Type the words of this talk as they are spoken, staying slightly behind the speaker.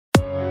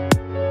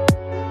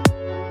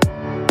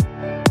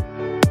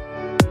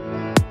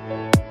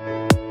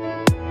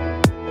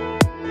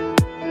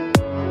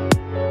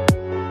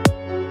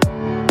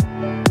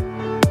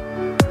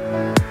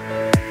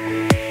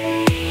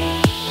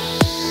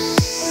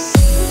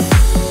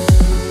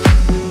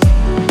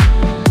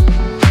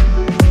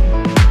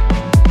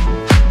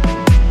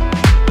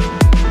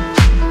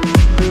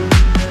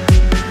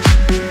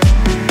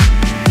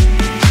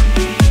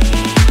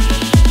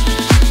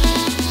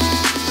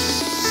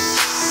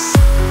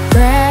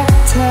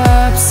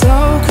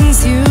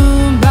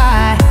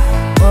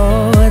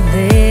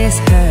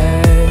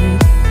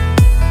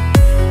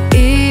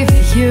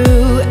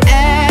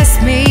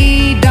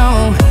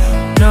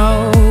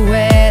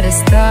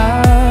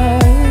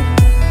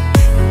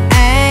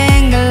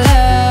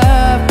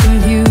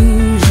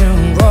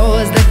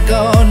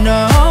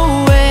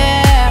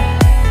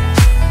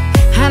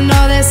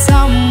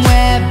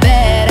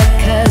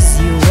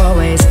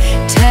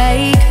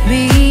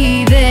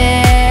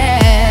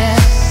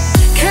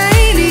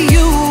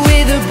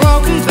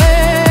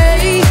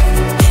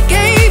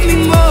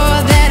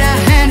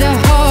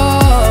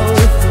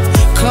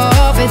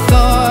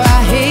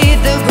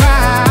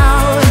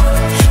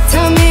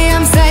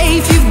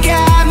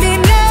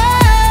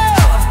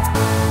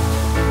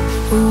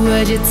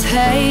Would you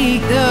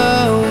take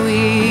the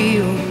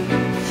wheel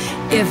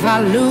if I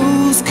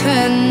lose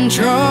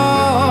control?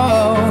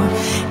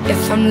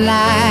 If I'm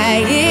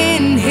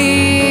lying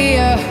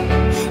here,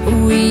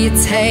 will you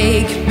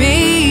take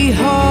me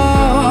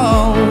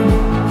home?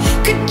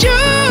 Could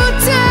you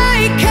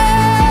take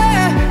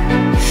care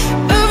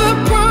of a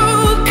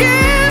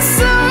broken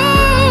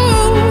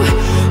soul?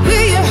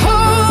 Will you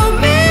hold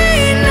me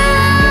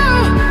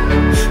now?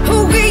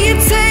 Or will you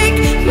take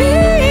me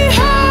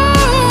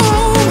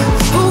home?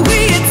 Or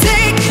will you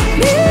take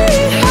me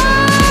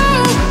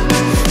home?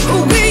 Or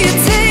will you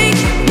take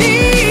me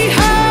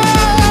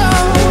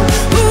home?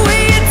 Or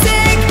will you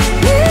take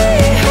me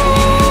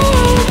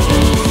home?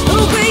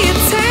 Or will you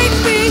take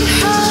me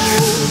home?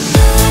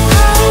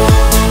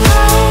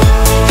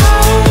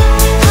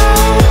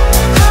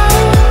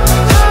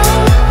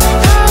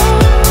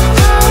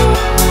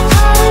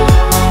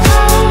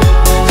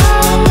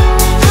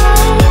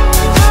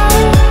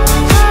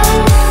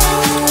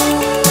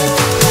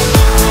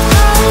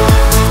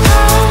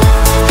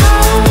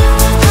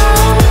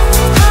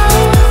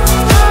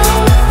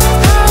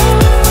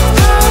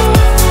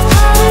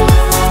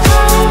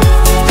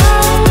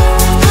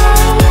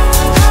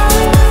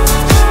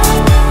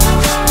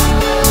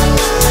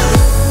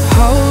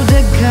 Hold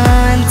a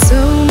gun to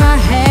my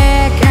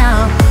head,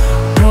 count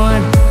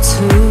 1,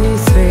 2,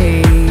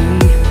 3.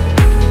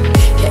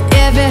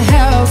 Yeah, if it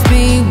helps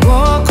me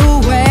walk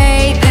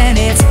away, then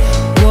it's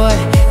what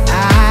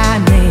I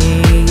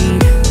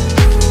need.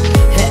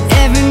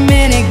 Yeah, every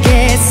minute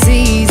gets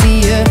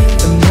easier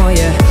the more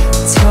you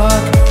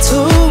talk to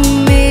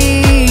me.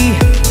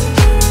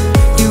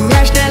 You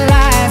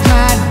rationalize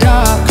my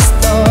darkest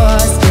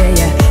thoughts,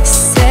 yeah, you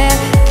set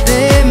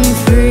them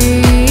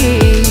free.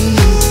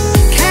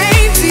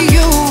 Came to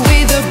you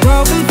with a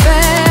broken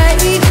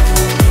faith,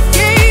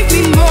 gave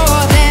me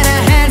more than a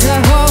hand to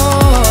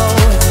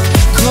hold.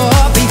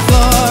 Caught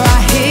before I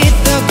hit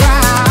the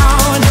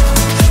ground.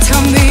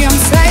 Tell me I'm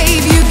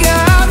safe, you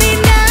got me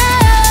now.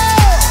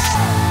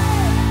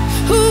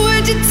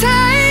 Would you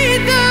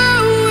take the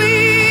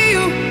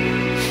wheel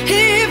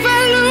if I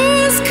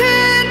lose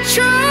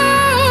control?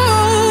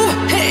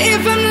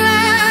 If I'm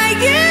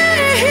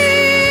lying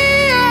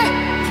here,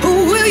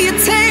 will you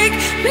take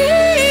me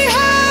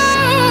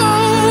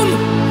home?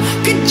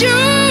 Could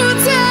you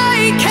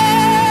take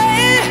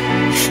care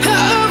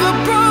of a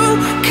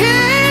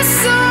broken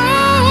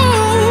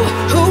soul?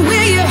 Or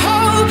will you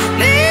hold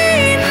me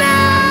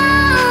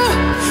now?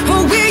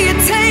 Or will you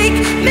take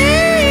me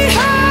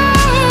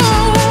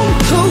home?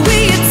 Or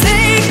will you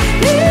take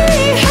me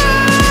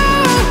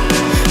home?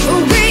 Or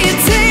will you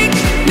take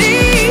me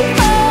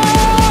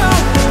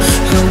home?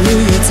 Or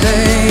will you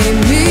take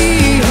me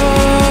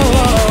home?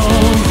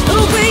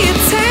 Or will you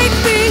take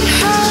me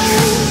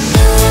home?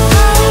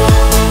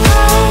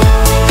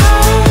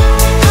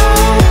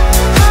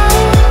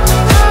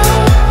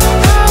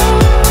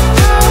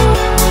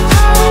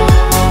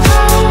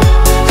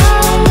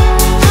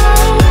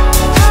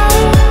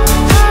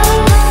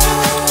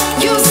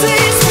 You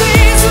say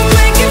space will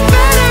make it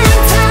better in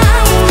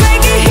time, will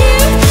make it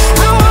heal.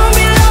 I won't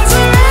be lost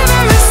forever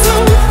and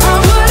soon. I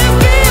wouldn't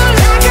feel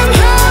like I'm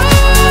hurting.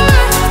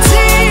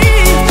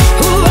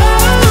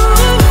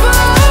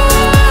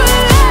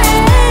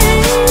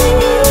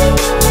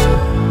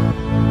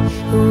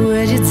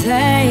 Would you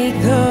take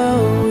the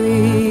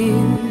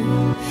wheel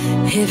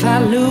if I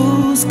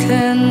lose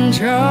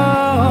control?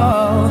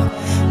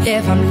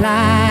 If I'm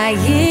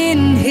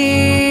lying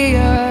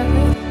here,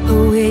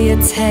 will you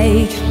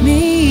take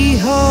me